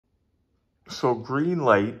So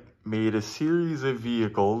Greenlight made a series of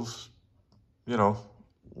vehicles, you know,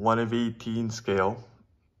 1 of 18 scale.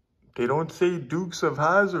 They don't say Dukes of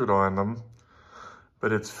Hazzard on them,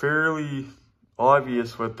 but it's fairly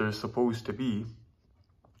obvious what they're supposed to be.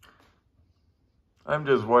 I'm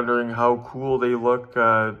just wondering how cool they look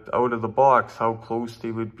out of the box, how close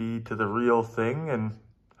they would be to the real thing, and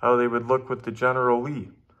how they would look with the General Lee.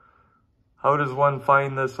 How does one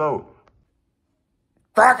find this out?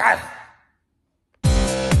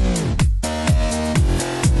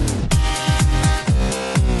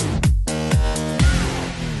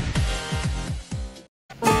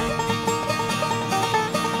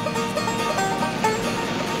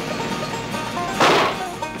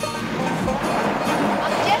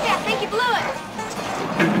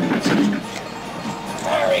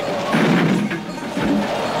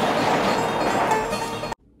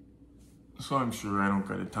 So I'm sure I don't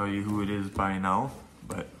gotta tell you who it is by now,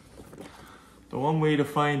 but the one way to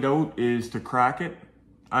find out is to crack it.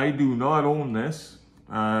 I do not own this.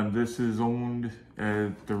 This is owned,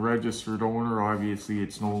 the registered owner, obviously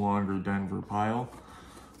it's no longer Denver Pile.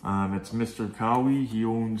 It's Mr. Cowie. He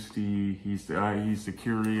owns he's the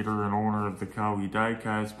curator and owner of the Cowie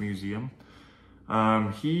Diecast Museum.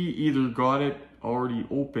 He either got it already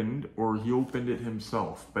opened or he opened it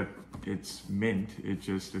himself, but it's mint.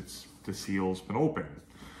 The seal's been opened.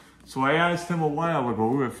 So I asked him a while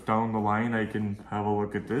ago if down the line I can have a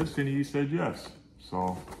look at this, and he said yes.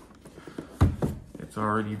 So it's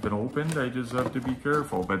already been opened. I just have to be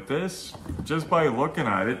careful. But this, just by looking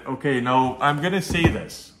at it, okay, now I'm gonna say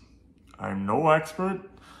this. I'm no expert.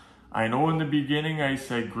 I know in the beginning I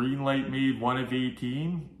said Greenlight made 1 of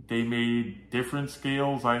 18. They made different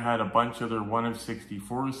scales. I had a bunch of their 1 of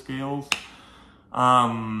 64 scales.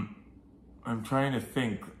 I'm trying to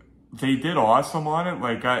think. They did awesome on it.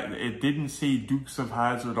 Like, it didn't say Dukes of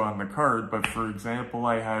Hazzard on the card, but for example,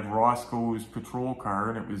 I had Roscoe's patrol car,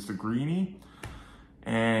 and it was the greenie.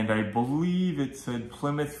 And I believe it said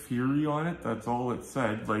Plymouth Fury on it. That's all it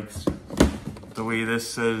said. Like, the way this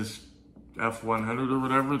says F100 or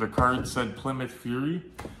whatever, the card said Plymouth Fury.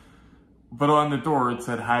 But on the door, it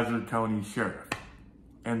said Hazzard County Sheriff.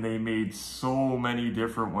 And they made so many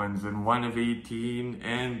different ones, and 1 of 18,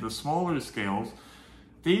 and the smaller scales.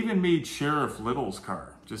 They even made Sheriff Little's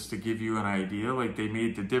car, just to give you an idea. Like, they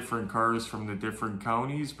made the different cars from the different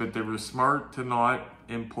counties, but they were smart to not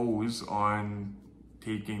impose on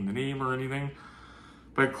taking the name or anything.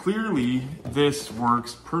 But clearly, this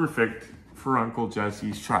works perfect for Uncle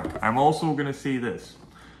Jesse's truck. I'm also gonna say this.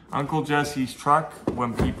 Uncle Jesse's truck,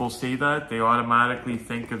 when people say that, they automatically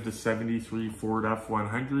think of the 73 Ford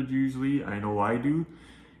F100 usually. I know I do.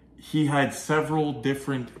 He had several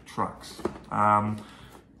different trucks.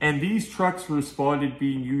 And these trucks were spotted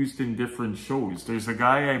being used in different shows. There's a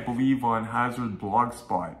guy, I believe, on Hazzard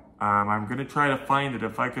Blogspot. I'm gonna try to find it.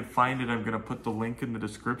 If I could find it, I'm gonna put the link in the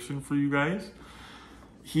description for you guys.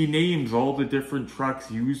 He names all the different trucks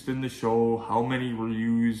used in the show, how many were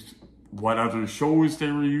used, what other shows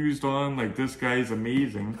they were used on. Like, this guy's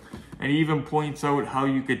amazing. And he even points out how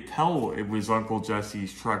you could tell it was Uncle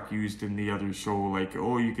Jesse's truck used in the other show. Like,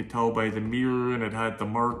 oh, you could tell by the mirror and it had the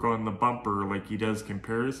mark on the bumper, like he does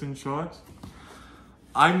comparison shots.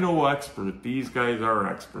 I'm no expert. These guys are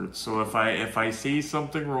experts. So if I say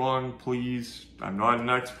something wrong, please, I'm not an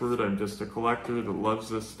expert. I'm just a collector that loves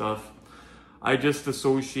this stuff. I just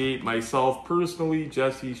associate myself personally,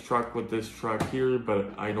 Jesse's truck, with this truck here,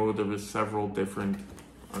 but I know there was several different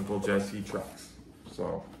Uncle Jesse trucks.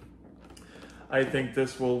 So I think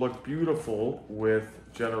this will look beautiful with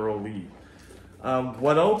General Lee.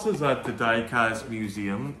 What else is at the Diecast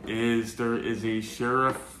Museum is there is a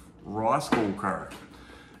Sheriff Roscoe car.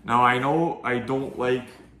 Now I know I don't like,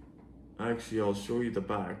 actually I'll show you the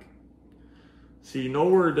back. See,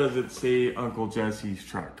 nowhere does it say Uncle Jesse's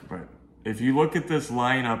truck, but if you look at this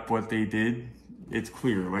lineup, what they did, it's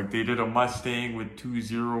clear. Like, they did a Mustang with 2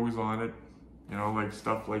 zeros on it, you know, like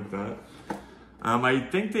stuff like that. I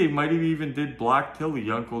think they might have even did Black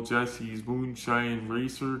Tilly, Uncle Jesse's Moonshine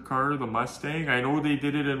Racer car, the Mustang. I know they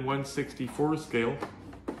did it in 1/64 scale.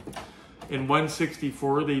 In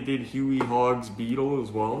 1/64, they did Huey Hogg's Beetle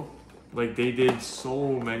as well. Like, they did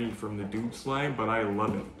so many from the Dukes line, but I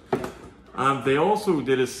love it. They also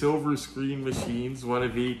did a Silver Screen Machines 1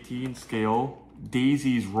 of 18 scale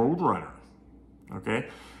Daisy's Roadrunner. Okay.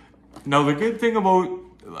 Now, the good thing about,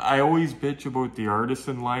 I always bitch about the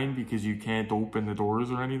Artisan line because you can't open the doors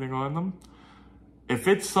or anything on them. If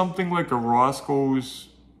it's something like a Roscoe's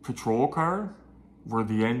patrol car, where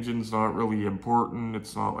the engine's not really important,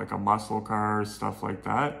 it's not like a muscle car, stuff like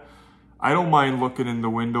that, I don't mind looking in the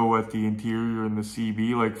window at the interior and the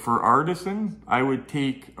CB. Like for artisan, I would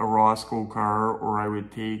take a Roscoe car, or I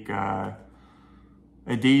would take a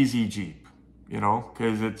Daisy Jeep, you know,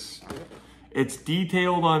 because it's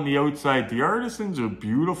detailed on the outside. The artisans are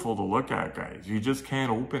beautiful to look at, guys. You just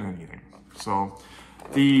can't open anything. So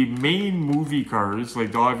the main movie cars,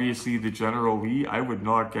 like obviously the General Lee, I would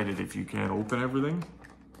not get it if you can't open everything.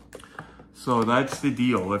 So that's the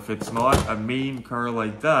deal. If it's not a main car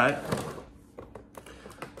like that,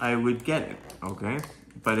 I would get it, okay?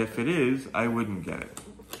 But if it is, I wouldn't get it.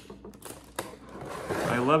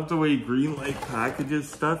 I love the way Greenlight packages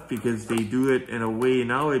stuff, because they do it in a way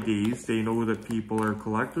nowadays, they know that people are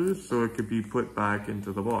collectors, so it could be put back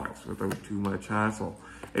into the box without too much hassle.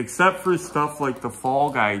 Except for stuff like the Fall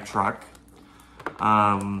Guy truck,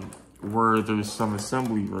 where there's some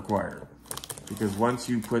assembly required. Because once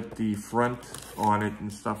you put the front on it and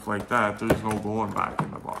stuff like that, there's no going back in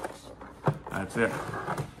the box. That's it.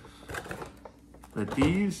 But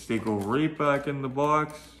these, they go right back in the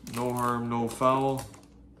box. No harm, no foul.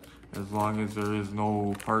 As long as there is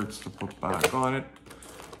no parts to put back on it.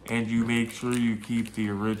 And you make sure you keep the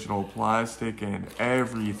original plastic and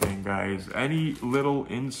everything, guys. Any little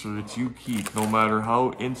inserts you keep, no matter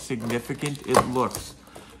how insignificant it looks.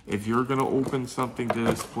 If you're gonna open something to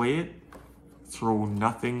display it, throw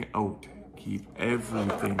nothing out. Keep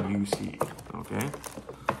everything you see, okay?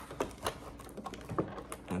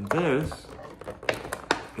 And this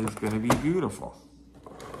is gonna be beautiful.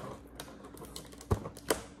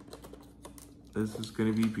 This is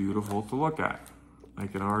gonna be beautiful to look at. I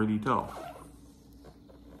can already tell.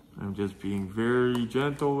 I'm just being very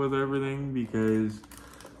gentle with everything, because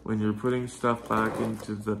when you're putting stuff back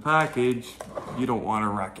into the package, you don't want to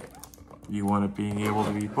wreck it. You want it being able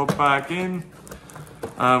to be put back in.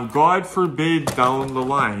 God forbid down the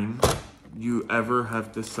line you ever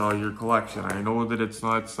have to sell your collection. I know that it's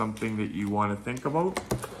not something that you want to think about.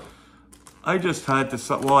 I just had to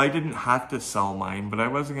sell, well, I didn't have to sell mine, but I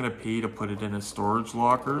wasn't going to pay to put it in a storage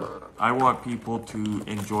locker. I want people to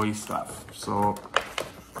enjoy stuff. So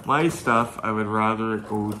my stuff, I would rather it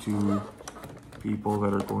go to people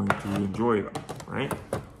that are going to enjoy them, right?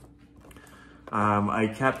 I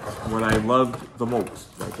kept what I loved the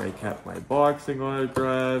most. Like I kept my boxing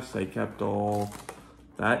autographs, I kept all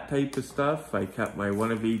that type of stuff. I kept my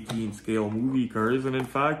 1 of 18 scale movie cars, and in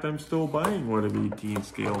fact, I'm still buying 1 of 18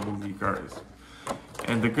 scale movie cars.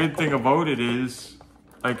 And the good thing about it is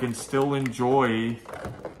I can still enjoy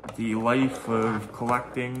the life of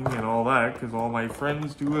collecting and all that, because all my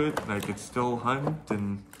friends do it, and I could still hunt,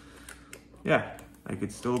 and yeah, I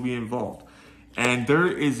could still be involved. And there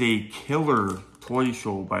is a killer toy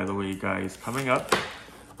show, by the way, guys, coming up.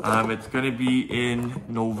 It's going to be in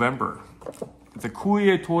November. It's a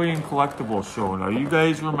Kuya Toy and Collectible Show. Now, you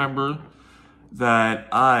guys remember that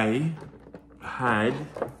I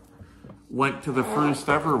went to the first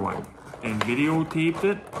ever one and videotaped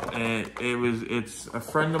it. And it's a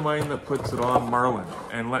friend of mine that puts it on, Marlon.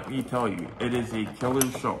 And let me tell you, it is a killer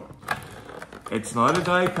show. It's not a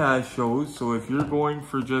diecast show, so if you're going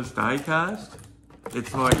for just diecast,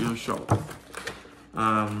 it's not your show.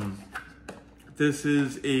 This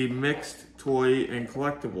is a mixed toy and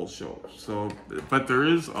collectible show. So, but there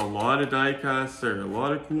is a lot of diecasts there, a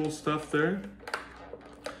lot of cool stuff there.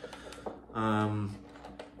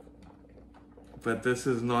 But this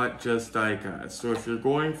is not just diecast. So if you're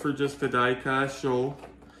going for just a diecast show,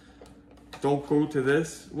 don't go to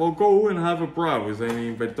this. Well, go and have a browse, I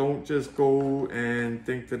mean, but don't just go and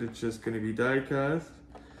think that it's just going to be diecast.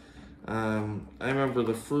 I remember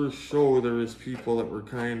the first show, there was people that were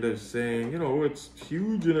kind of saying, you know, it's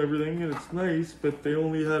huge and everything, and it's nice, but they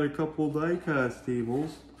only had a couple diecast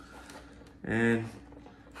tables. And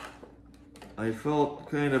I felt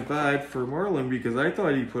kind of bad for Marlon, because I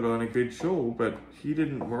thought he put on a good show, but he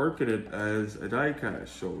didn't market it as a diecast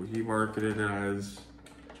show. He marketed it as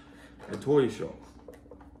a toy show.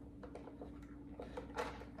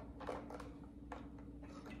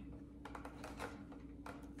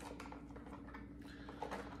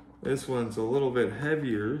 This one's a little bit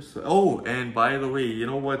heavier. So, oh, and by the way, you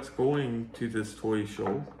know what's going to this toy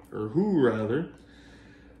show? Or who, rather.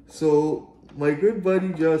 So, my good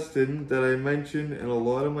buddy Justin, that I mentioned in a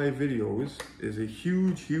lot of my videos, is a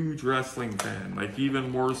huge, huge wrestling fan. Like,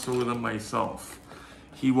 even more so than myself.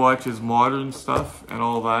 He watches modern stuff and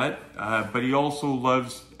all that, but he also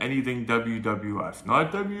loves anything WWF.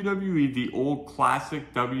 Not WWE, the old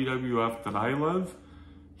classic WWF that I love.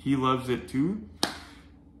 He loves it too.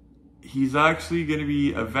 He's actually going to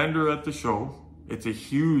be a vendor at the show. It's a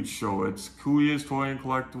huge show. It's Kuya's Toy and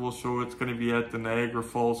Collectible Show. It's going to be at the Niagara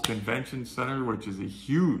Falls Convention Center, which is a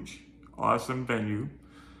huge awesome venue.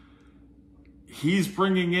 He's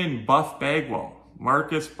bringing in Buff Bagwell,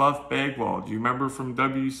 Marcus Buff Bagwell. Do you remember from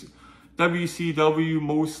WCW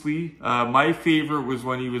mostly? My favorite was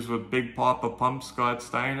when he was with Big Papa Pump Scott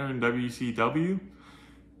Steiner in WCW.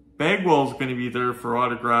 Bagwell's going to be there for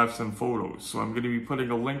autographs and photos, so I'm going to be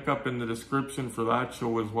putting a link up in the description for that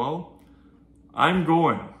show as well. I'm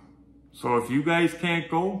going, so if you guys can't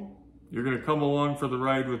go, you're going to come along for the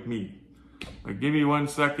ride with me. But give me 1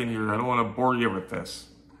 second here, I don't want to bore you with this.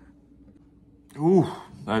 Ooh,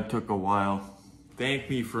 that took a while.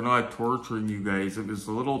 Thank me for not torturing you guys. It was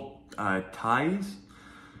the little ties.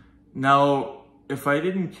 Now, if I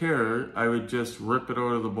didn't care, I would just rip it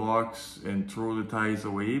out of the box and throw the ties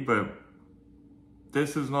away, but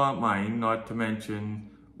this is not mine, not to mention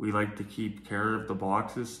we like to keep care of the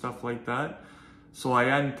boxes, stuff like that. So I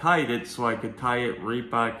untied it so I could tie it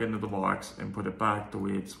right back into the box and put it back the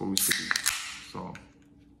way it's supposed to be. So,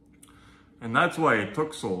 and that's why it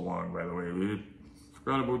took so long, by the way. We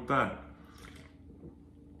forgot about that.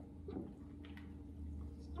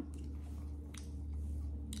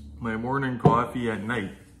 My morning coffee at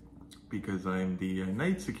night, because I'm the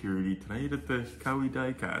night security tonight at the Cowie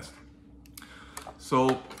Diecast.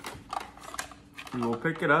 So we will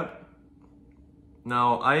pick it up.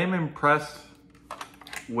 Now I am impressed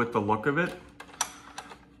with the look of it.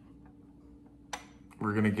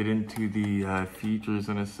 We're gonna get into the features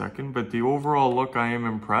in a second, but the overall look, I am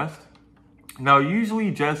impressed. Now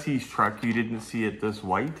usually Jesse's truck, you didn't see it this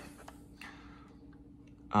white.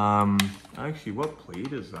 Actually, what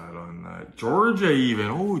plate is that on that? Georgia even.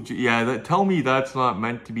 Oh, yeah, tell me that's not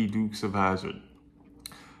meant to be Dukes of Hazzard.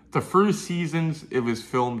 The first seasons, it was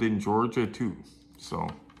filmed in Georgia too. So,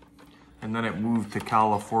 and then it moved to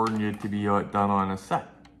California to be done on a set.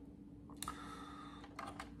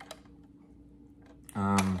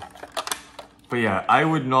 But yeah, I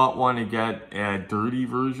would not want to get a dirty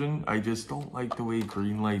version. I just don't like the way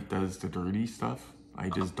Greenlight does the dirty stuff. I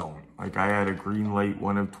just don't. Like, I had a Greenlight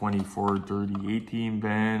 1 of 24 dirty 18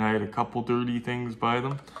 band. I had a couple dirty things by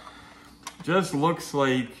them. Just looks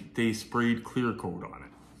like they sprayed clear coat on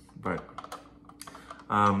it. But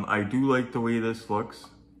I do like the way this looks.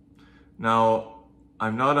 Now,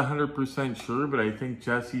 I'm not 100% sure, but I think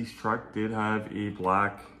Jesse's truck did have a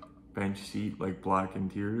black bench seat, like black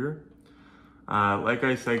interior. Like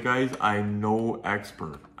I said, guys, I'm no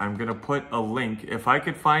expert. I'm going to put a link. If I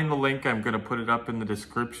could find the link, I'm going to put it up in the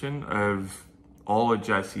description of all of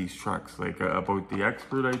Jesse's trucks, like about the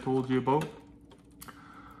expert I told you about.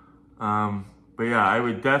 But yeah, I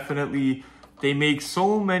would definitely, they make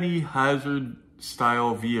so many Hazzard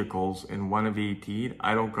style vehicles in 1 of 18.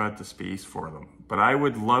 I don't got the space for them, but I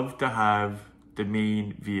would love to have the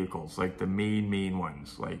main vehicles, like the main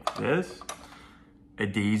ones, like this, a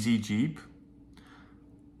Daisy Jeep,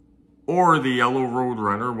 or the yellow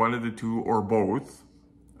Roadrunner, 1 of the 2 or both.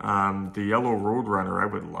 The yellow Roadrunner, I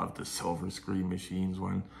would love the silver screen machines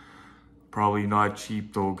one. Probably not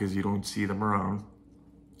cheap though, because you don't see them around.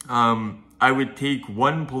 I would take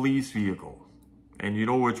 1 police vehicle, and you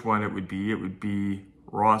know which one it would be. It would be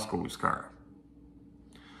Roscoe's car.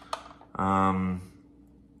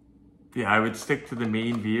 Yeah, I would stick to the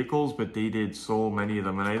main vehicles, but they did so many of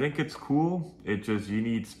them, and I think it's cool. It just, you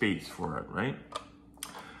need space for it, right?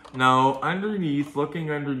 Now, underneath,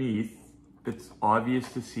 looking underneath, it's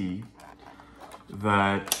obvious to see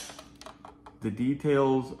that the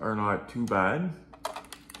details are not too bad,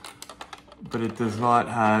 but it does not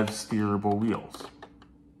have steerable wheels.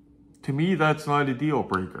 To me, that's not a deal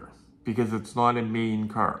breaker, because it's not a main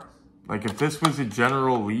car. Like, if this was a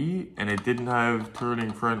General Lee and it didn't have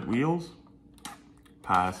turning front wheels,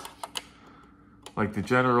 pass. Like the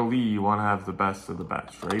General Lee, you want to have the best of the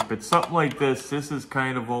best, right? But something like this is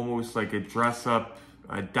kind of almost like a dress-up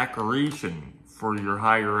decoration for your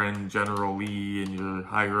higher-end General Lee and your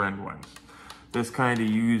higher-end ones. This kind of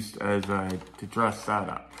used as to dress that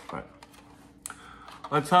up. But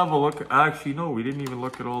let's have a look. Actually, no, we didn't even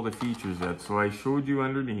look at all the features yet. So I showed you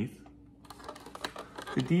underneath.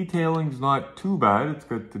 The detailing's not too bad. It's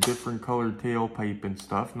got the different colored tailpipe and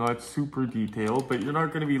stuff. Not super detailed, but you're not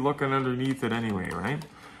going to be looking underneath it anyway, right?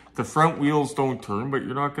 The front wheels don't turn, but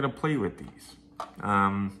you're not going to play with these.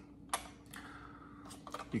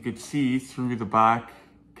 You could see through the back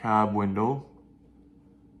cab window.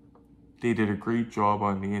 They did a great job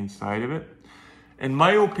on the inside of it. In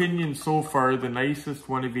my opinion, so far, the nicest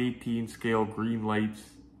 1 of 18 scale Greenlights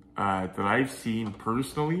that I've seen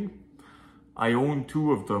personally. I own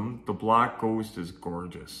 2 of them. The Black Ghost is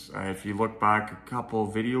gorgeous. If you look back a couple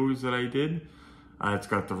of videos that I did, it's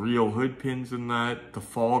got the real hood pins in that. The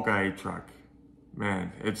Fall Guy truck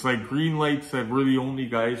Man, it's like Greenlight said, we're the only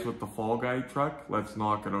guys with the Fall Guy truck. Let's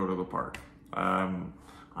knock it out of the park.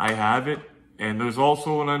 I have it. And there's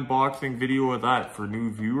also an unboxing video of that for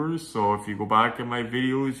new viewers. So if you go back in my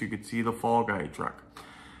videos, you could see the Fall Guy truck.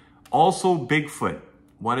 Also Bigfoot,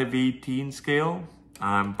 1 of 18 scale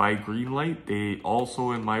by Greenlight. They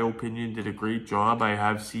also, in my opinion, did a great job. I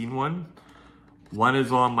have seen one. One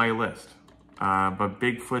is on my list. But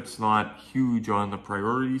Bigfoot's not huge on the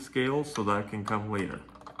priority scale, so that can come later.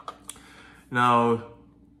 Now,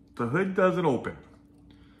 the hood doesn't open.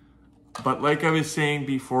 But like I was saying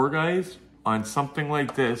before, guys, on something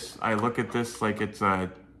like this, I look at this like it's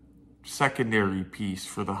a secondary piece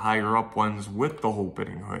for the higher up ones with the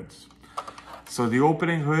opening hoods. So the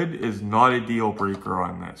opening hood is not a deal breaker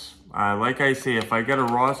on this. Like I say, if I get a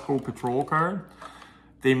Roscoe patrol car,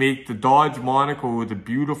 they make the Dodge Monaco with the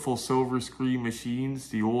beautiful silver screen machines,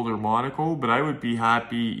 the older Monaco, but I would be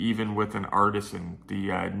happy even with an Artisan,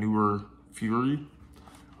 the newer Fury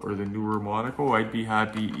or the newer Monaco. I'd be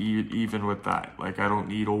happy even with that. Like, I don't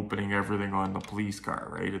need opening everything on the police car,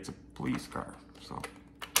 right? It's a police car, so.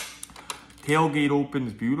 Tailgate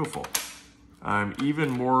opens beautiful. Even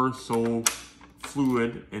more so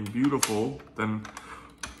fluid and beautiful than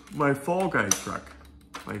my Fall Guy truck.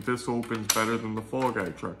 Like, this opens better than the Fall Guy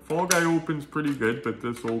truck. Fall Guy opens pretty good, but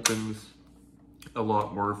this opens a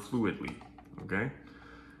lot more fluidly, okay?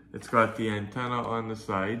 It's got the antenna on the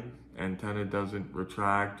side. Antenna doesn't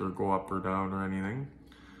retract or go up or down or anything.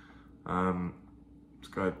 It's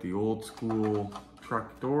got the old school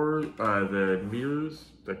truck door, the mirrors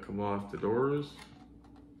that come off the doors.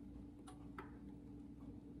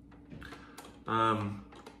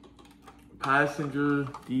 Passenger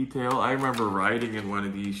detail. I remember riding in one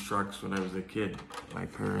of these trucks when I was a kid. My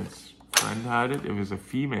parents' friend had it. It was a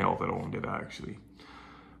female that owned it, actually.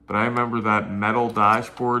 But I remember that metal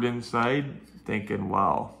dashboard inside, thinking,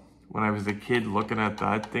 wow. When I was a kid looking at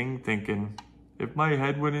that thing, thinking, if my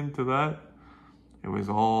head went into that, it was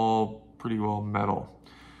all pretty well metal.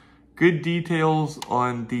 Good details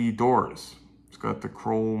on the doors. It's got the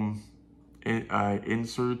chrome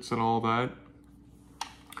inserts and all that.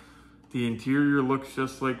 The interior looks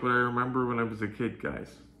just like what I remember when I was a kid,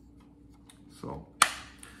 guys. So,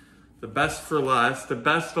 the best for last. The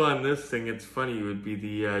best on this thing, it's funny, would be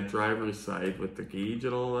the driver's side with the gauge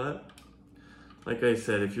and all that. Like I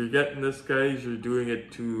said, if you're getting this, guys, you're doing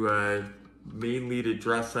it to mainly to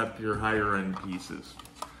dress up your higher end pieces.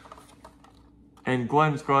 And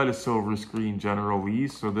Glenn's got a silver screen General Lee,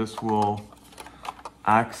 so this will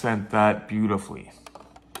accent that beautifully.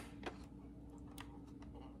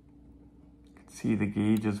 You can see the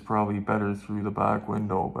gauge is probably better through the back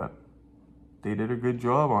window, but they did a good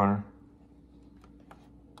job on her.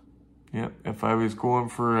 Yep, if I was going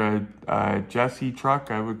for a Jesse truck,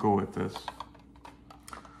 I would go with this.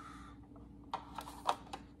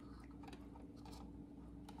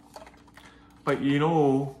 But you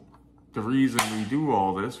know, the reason we do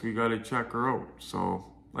all this, we got to check her out. So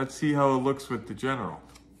let's see how it looks with the General.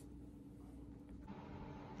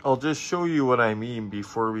 I'll just show you what I mean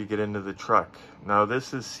before we get into the truck. Now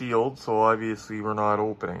this is sealed, so obviously we're not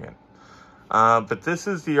opening it. But this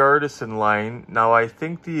is the Artisan line. Now I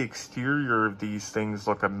think the exterior of these things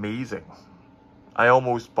look amazing. I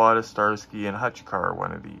almost bought a Starsky and Hutch car,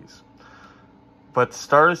 one of these. But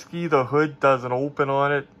Starsky, the hood doesn't open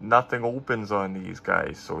on it. Nothing opens on these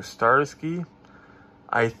guys. So Starsky,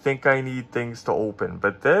 I think I need things to open.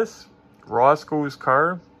 But this, Roscoe's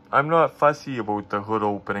car, I'm not fussy about the hood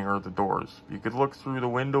opening or the doors. You could look through the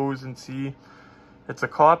windows and see it's a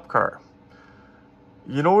cop car.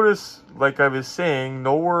 You notice, like I was saying,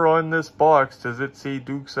 nowhere on this box does it say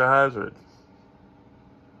Dukes of Hazzard.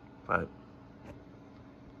 But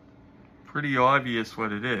pretty obvious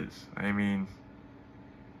what it is. I mean,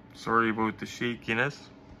 sorry about the shakiness.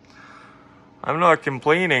 I'm not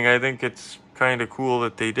complaining. I think it's kind of cool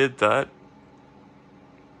that they did that.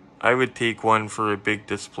 I would take one for a big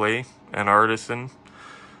display, an Artisan.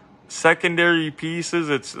 Secondary pieces,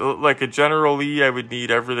 it's like a General Lee, I would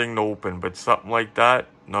need everything to open, but something like that,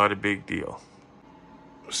 not a big deal.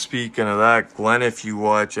 Speaking of that, Glenn, if you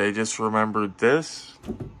watch, I just remembered this.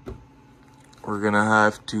 We're gonna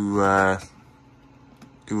have to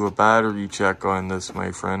do a battery check on this,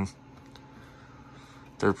 my friend.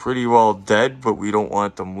 They're pretty well dead, but we don't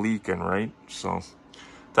want them leaking, right? So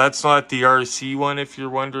that's not the RC one, if you're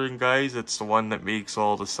wondering, guys. It's the one that makes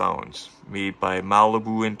all the sounds, made by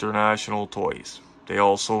Malibu International Toys. They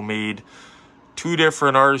also made two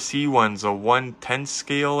different RC ones, a 1/10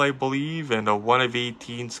 scale, I believe, and a 1 of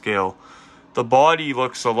 18 scale. The body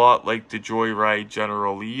looks a lot like the Joyride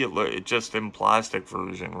General Lee, it just in plastic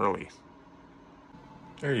version, really.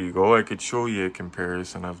 There you go. I could show you a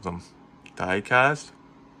comparison of them. Die cast,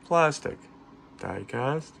 plastic. Die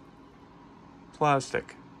cast,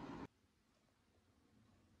 plastic.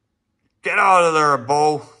 Get out of there,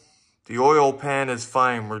 Bo. The oil pan is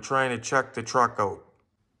fine. We're trying to check the truck out.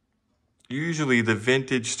 Usually the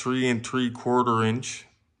vintage 3 3/4 inch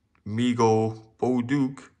Mego Bo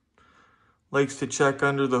Duke likes to check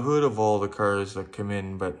under the hood of all the cars that come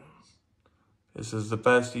in, but this is the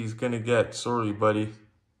best he's gonna get. Sorry, buddy.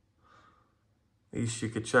 At least you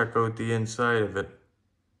could check out the inside of it.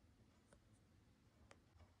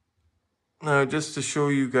 Now, just to show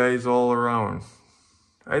you guys all around,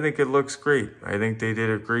 I think it looks great. I think they did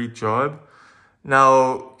a great job.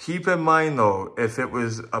 Now, keep in mind though, if it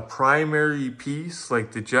was a primary piece,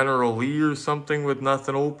 like the General Lee or something with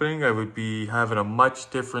nothing opening, I would be having a much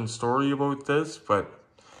different story about this. But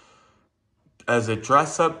as a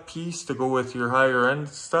dress-up piece to go with your higher-end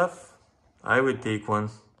stuff, I would take one.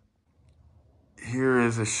 Here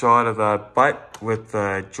is a shot of that butt with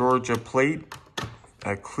the Georgia plate.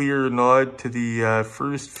 A clear nod to the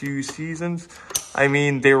first few seasons. I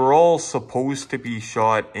mean, they were all supposed to be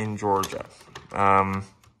shot in Georgia.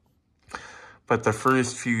 But the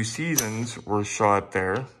first few seasons were shot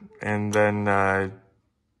there, and then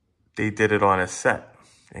they did it on a set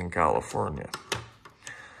in California.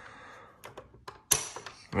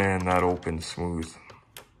 Man, that opened smooth.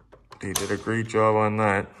 They did a great job on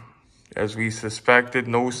that. As we suspected,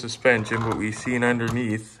 no suspension, but we've seen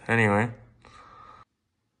underneath. Anyway.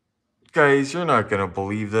 Guys, you're not gonna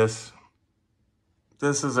believe this.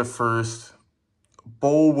 This is a first.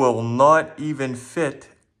 Bo will not even fit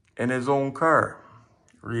in his own car.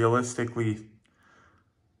 Realistically,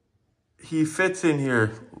 he fits in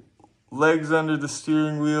here. Legs under the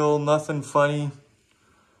steering wheel, nothing funny.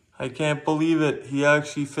 I can't believe it. He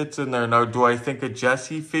actually fits in there. Now, do I think a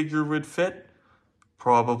Jesse figure would fit?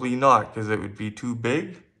 Probably not, because it would be too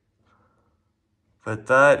big. But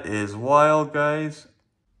that is wild, guys.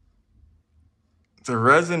 The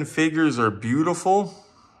resin figures are beautiful.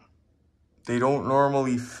 They don't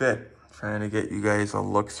normally fit. I'm trying to get you guys a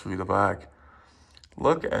look through the back.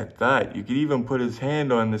 Look at that. You could even put his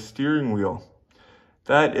hand on the steering wheel.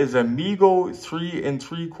 That is a Mego 3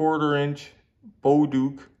 3/4 inch Bo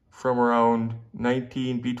Duke from around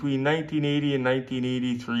between 1980 and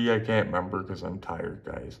 1983. I can't remember because I'm tired,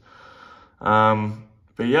 guys.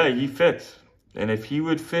 But yeah, he fits. And if he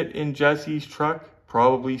would fit in Jesse's truck,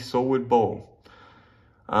 probably so would Bo.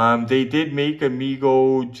 They did make a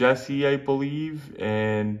Mego Jesse, I believe,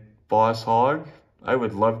 and Boss Hog. I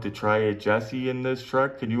would love to try a Jesse in this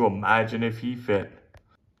truck. Can you imagine if he fit?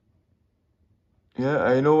 Yeah,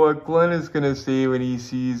 I know what Glenn is going to say when he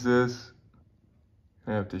sees this.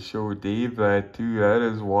 I have to show Dave that too. That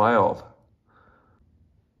is wild.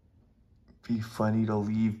 Be funny to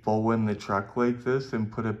leave Bo in the truck like this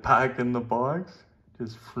and put it back in the box.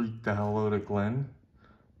 Just freak the hell out of Glenn.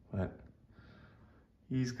 But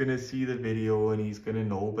he's going to see the video and he's going to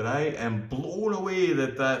know. But I am blown away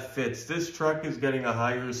that that fits. This truck is getting a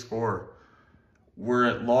higher score. Where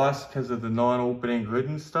it lost because of the non-opening hood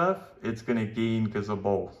and stuff, it's going to gain because of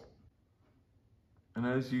both. And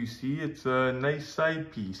as you see, it's a nice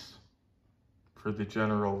side piece for the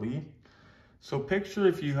General Lee. So picture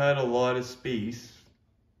if you had a lot of space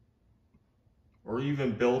or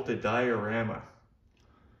even built a diorama.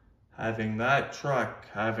 Having that truck,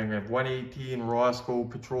 having a 118 Roscoe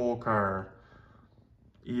patrol car,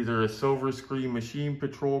 either a silver screen machine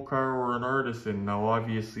patrol car or an artisan. Now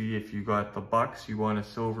obviously if you got the bucks, you want a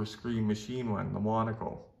silver screen machine one, the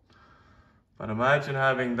Monaco. But imagine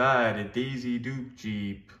having that, a Daisy Duke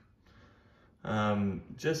Jeep.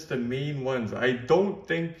 Just the main ones. I don't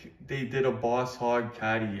think they did a Boss Hog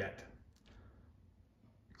Caddy yet.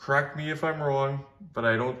 Correct me if I'm wrong, but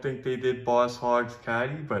I don't think they did Boss Hog's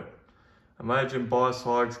Caddy. But imagine Boss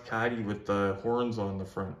Hog's Caddy with the horns on the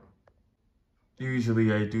front.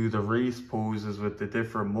 Usually I do the race poses with the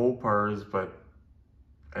different Mopars, but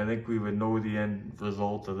I think we would know the end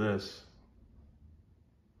result of this.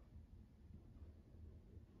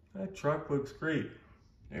 That truck looks great.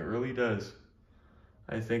 It really does.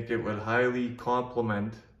 I think it would highly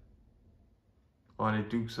complement on a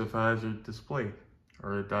Dukes of Hazzard display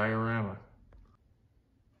or a diorama.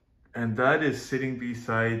 And that is sitting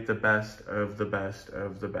beside the best of the best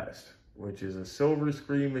of the best, which is a Silver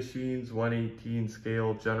Screen Machines 118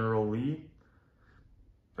 scale General Lee.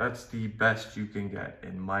 That's the best you can get,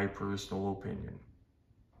 in my personal opinion.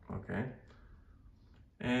 Okay?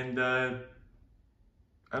 And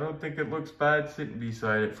I don't think it looks bad sitting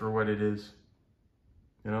beside it for what it is.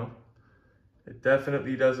 You know? It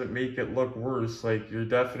definitely doesn't make it look worse. Like, you're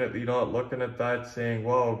definitely not looking at that saying,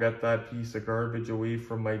 "Wow, get that piece of garbage away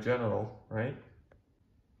from my general," right?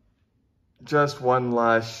 Just one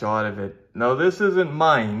last shot of it. Now, this isn't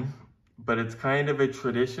mine, but it's kind of a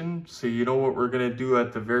tradition. So you know what we're gonna do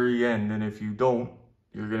at the very end. And if you don't,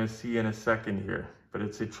 you're gonna see in a second here. But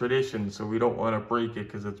it's a tradition, so we don't want to break it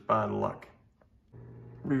because it's bad luck.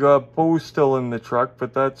 We got Bo still in the truck,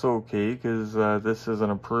 but that's okay because this isn't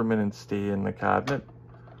a permanent stay in the cabinet.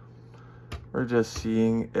 We're just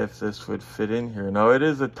seeing if this would fit in here. Now, it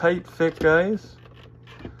is a tight fit, guys.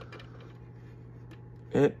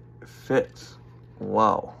 It fits.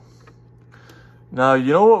 Wow. Now,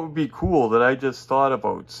 you know what would be cool that I just thought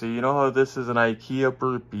about? So you know how this is an IKEA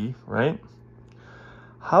burpee, right?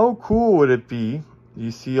 How cool would it be?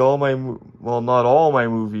 You see all my, well, not all my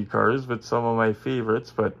movie cars, but some of my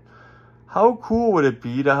favorites. But how cool would it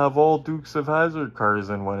be to have all Dukes of Hazzard cars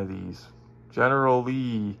in one of these? General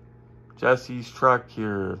Lee, Jesse's truck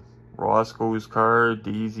here, Roscoe's car,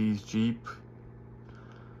 Daisy's Jeep.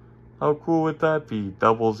 How cool would that be?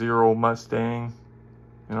 00 Mustang,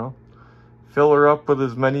 you know? Fill her up with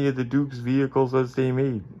as many of the Duke's vehicles as they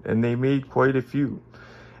made. And they made quite a few.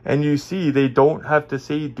 And you see, they don't have to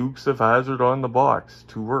say Dukes of Hazzard on the box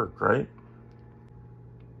to work, right?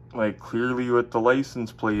 Like, clearly with the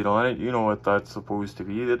license plate on it, you know what that's supposed to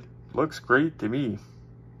be. It looks great to me.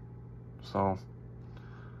 So,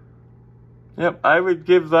 yep, I would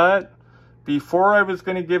give that. Before, I was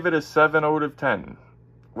going to give it a 7 out of 10.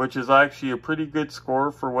 Which is actually a pretty good score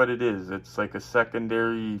for what it is. It's like a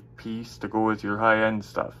secondary piece to go with your high-end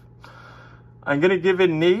stuff. I'm going to give it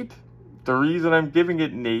an 8. The reason I'm giving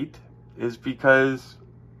it an 8 is because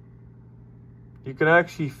you can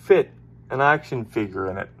actually fit an action figure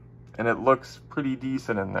in it. And it looks pretty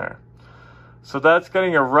decent in there. So that's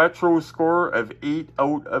getting a retro score of 8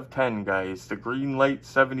 out of 10, guys. The Greenlight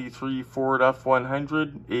 73 Ford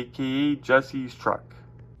F100, aka Jesse's truck.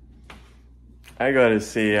 I gotta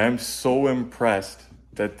say, I'm so impressed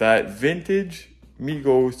that that vintage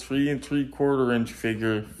Mego 3 3/4 inch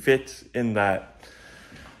figure fits in that.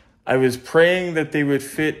 I was praying that they would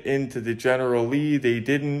fit into the General Lee. They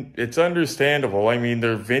didn't. It's understandable. I mean,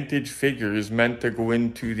 they're vintage figures meant to go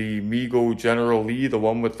into the Mego General Lee, the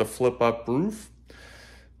one with the flip-up roof.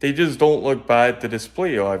 They just don't look bad to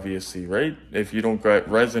display, obviously, right? If you don't got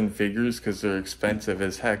resin figures, because they're expensive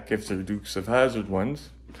as heck if they're Dukes of Hazzard ones.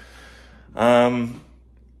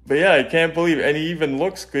 But yeah, I can't believe it. And he even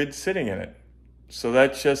looks good sitting in it. So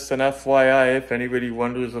that's just an FYI if anybody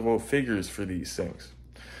wonders about figures for these things.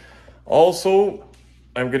 Also,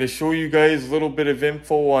 I'm going to show you guys a little bit of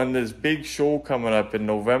info on this big show coming up in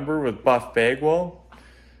November with Buff Bagwell.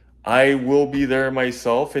 I will be there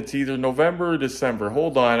myself. It's either November or December.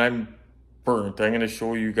 Hold on, I'm burnt. I'm going to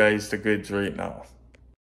show you guys the goods right now.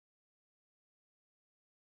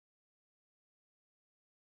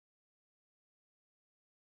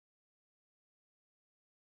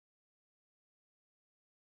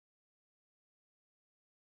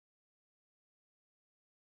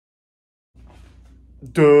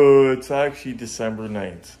 Duh, it's actually December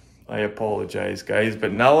 9th. I apologize, guys,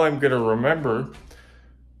 but now I'm going to remember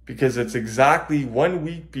because it's exactly 1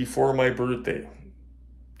 week before my birthday.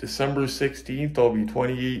 December 16th, I'll be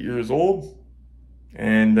 28 years old.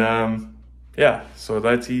 And yeah, so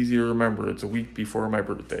that's easy to remember. It's a week before my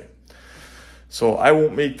birthday. So I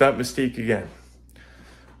won't make that mistake again.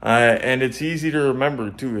 And it's easy to remember,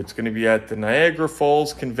 too. It's going to be at the Niagara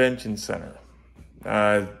Falls Convention Center.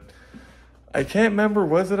 I can't remember,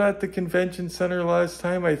 was it at the convention center last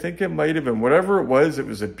time? I think it might have been. Whatever it was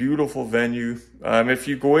a beautiful venue. If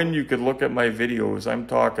you go in, you could look at my videos. I'm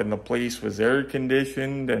talking the place was air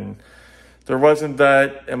conditioned and there wasn't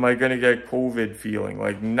that, am I going to get COVID feeling?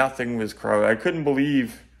 Like nothing was crowded. I couldn't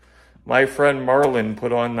believe my friend Marlon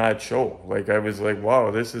put on that show. Like I was like,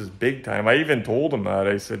 wow, this is big time. I even told him that.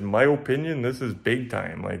 I said, in my opinion, this is big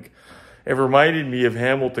time. Like it reminded me of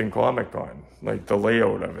Hamilton Comic Con, like the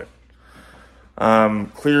layout of it.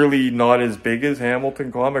 Clearly not as big as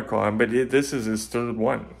Hamilton Comic Con, but this is his 3rd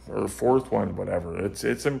one or 4th one, whatever.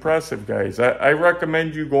 It's impressive, guys. I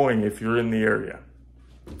recommend you going if you're in the area.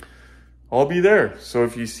 I'll be there. So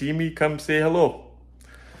if you see me, come say hello.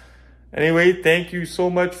 Anyway, thank you so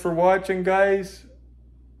much for watching, guys.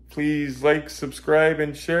 Please like, subscribe,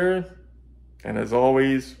 and share. And as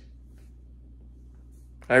always,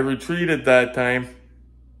 I retreated that time.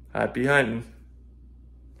 Happy hunting.